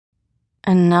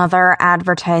Another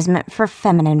advertisement for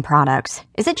feminine products.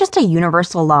 Is it just a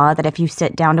universal law that if you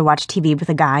sit down to watch TV with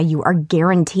a guy, you are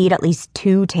guaranteed at least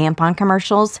 2 tampon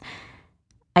commercials?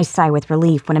 I sigh with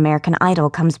relief when American Idol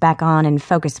comes back on and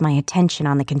focus my attention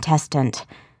on the contestant.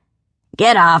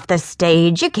 "Get off the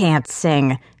stage, you can't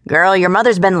sing. Girl, your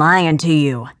mother's been lying to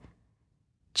you."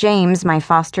 James, my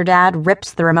foster dad,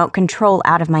 rips the remote control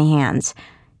out of my hands.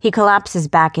 He collapses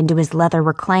back into his leather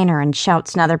recliner and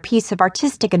shouts another piece of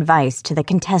artistic advice to the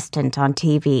contestant on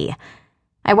TV.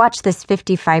 I watch this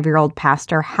 55-year-old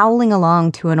pastor howling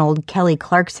along to an old Kelly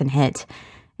Clarkson hit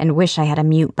and wish I had a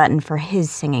mute button for his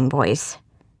singing voice.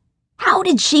 "How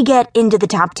did she get into the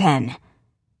top 10?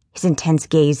 His intense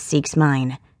gaze seeks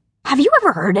mine. "Have you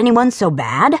ever heard anyone so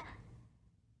bad?"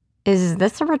 Is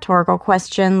this a rhetorical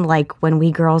question, like when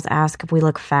we girls ask if we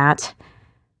look fat?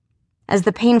 As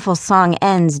the painful song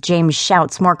ends, James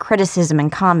shouts more criticism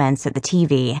and comments at the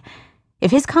TV.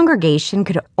 If his congregation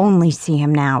could only see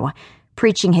him now,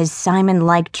 preaching his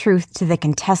Simon-like truth to the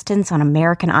contestants on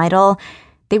American Idol,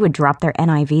 they would drop their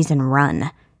NIVs and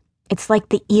run. It's like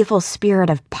the evil spirit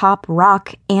of pop,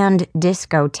 rock, and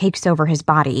disco takes over his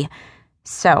body.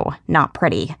 So, not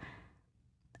pretty.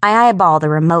 I eyeball the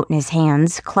remote in his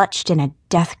hands, clutched in a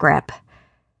death grip.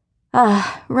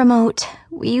 Remote,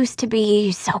 we used to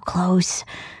be so close.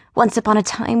 Once upon a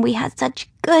time, we had such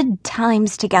good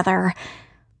times together.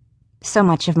 So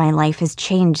much of my life has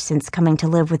changed since coming to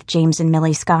live with James and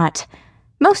Millie Scott.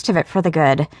 Most of it for the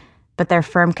good, but their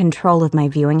firm control of my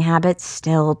viewing habits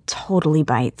still totally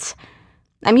bites.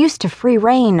 I'm used to free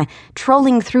reign,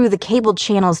 trolling through the cable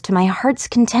channels to my heart's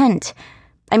content.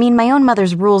 I mean, my own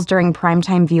mother's rules during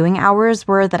primetime viewing hours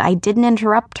were that I didn't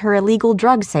interrupt her illegal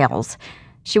drug sales.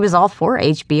 She was all for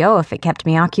HBO if it kept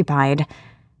me occupied.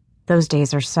 Those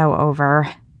days are so over.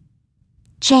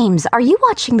 "James, are you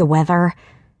watching the weather?"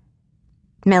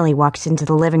 Millie walks into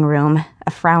the living room, a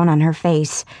frown on her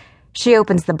face. She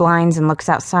opens the blinds and looks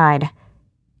outside.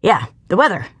 "Yeah, the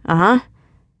weather, uh-huh."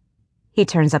 He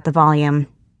turns up the volume.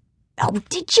 "Oh,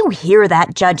 did you hear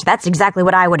that, Judge? That's exactly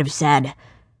what I would have said."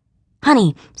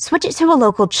 "Honey, switch it to a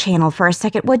local channel for a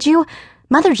second, would you?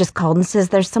 Mother just called and says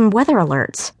there's some weather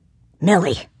alerts."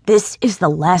 "Millie, this is the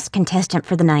last contestant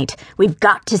for the night. We've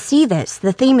got to see this.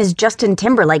 The theme is Justin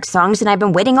Timberlake songs, and I've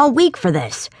been waiting all week for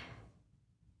this."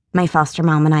 My foster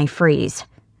mom and I freeze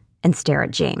and stare at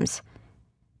James.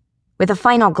 With a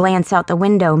final glance out the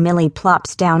window, Millie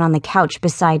plops down on the couch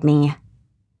beside me.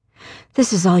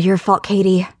 "This is all your fault,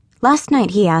 Katie. Last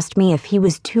night he asked me if he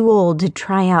was too old to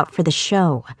try out for the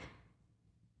show."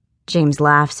 James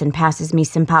laughs and passes me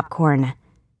some popcorn.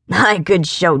 "I could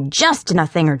show Justin a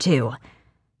thing or two."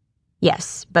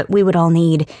 Yes, but we would all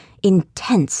need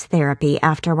intense therapy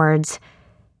afterwards.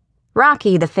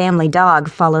 Rocky, the family dog,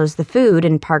 follows the food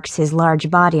and parks his large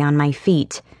body on my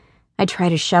feet. I try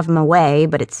to shove him away,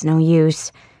 but it's no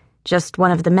use. Just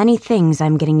one of the many things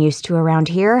I'm getting used to around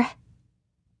here.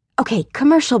 "Okay,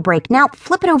 commercial break. Now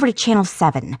flip it over to Channel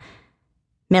 7.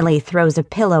 Millie throws a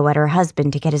pillow at her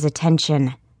husband to get his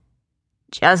attention.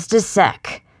 "Just a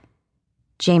sec."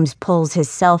 James pulls his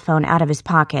cell phone out of his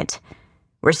pocket.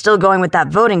 "We're still going with that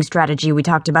voting strategy we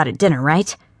talked about at dinner,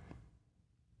 right?"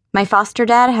 My foster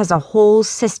dad has a whole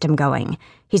system going.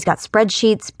 He's got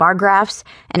spreadsheets, bar graphs,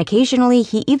 and occasionally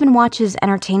he even watches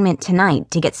Entertainment Tonight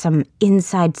to get some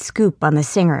inside scoop on the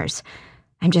singers.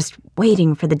 I'm just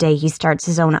waiting for the day he starts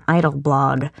his own Idol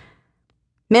blog.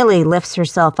 Millie lifts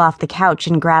herself off the couch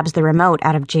and grabs the remote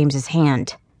out of James's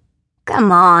hand.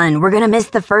 "Come on, we're gonna miss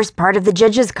the first part of the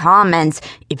judge's comments.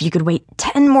 If you could wait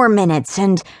 10 more minutes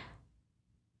and—"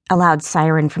 A loud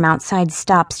siren from outside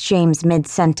stops James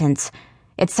mid-sentence.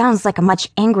 It sounds like a much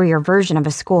angrier version of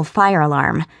a school fire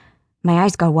alarm. My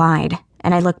eyes go wide,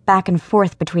 and I look back and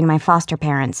forth between my foster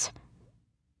parents.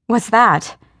 "What's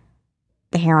that?"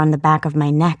 The hair on the back of my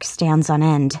neck stands on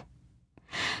end.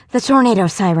 "The tornado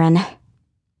siren."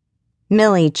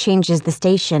 Millie changes the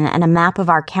station, and a map of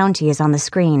our county is on the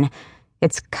screen.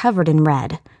 It's covered in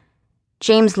red.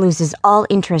 James loses all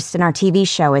interest in our TV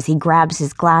show as he grabs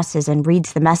his glasses and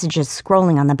reads the messages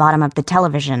scrolling on the bottom of the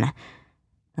television.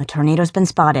 "A tornado's been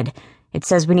spotted. It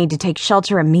says we need to take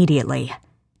shelter immediately."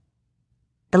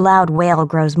 The loud wail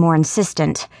grows more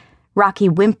insistent. Rocky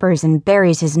whimpers and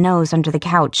buries his nose under the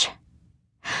couch.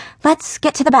 "Let's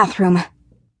get to the bathroom."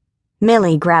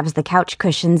 Millie grabs the couch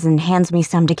cushions and hands me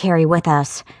some to carry with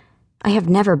us. I have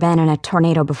never been in a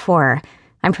tornado before.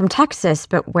 I'm from Texas,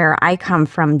 but where I come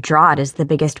from, drought is the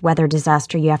biggest weather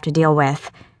disaster you have to deal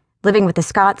with. Living with the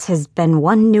Scotts has been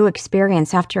one new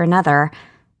experience after another,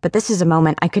 but this is a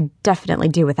moment I could definitely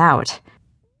do without.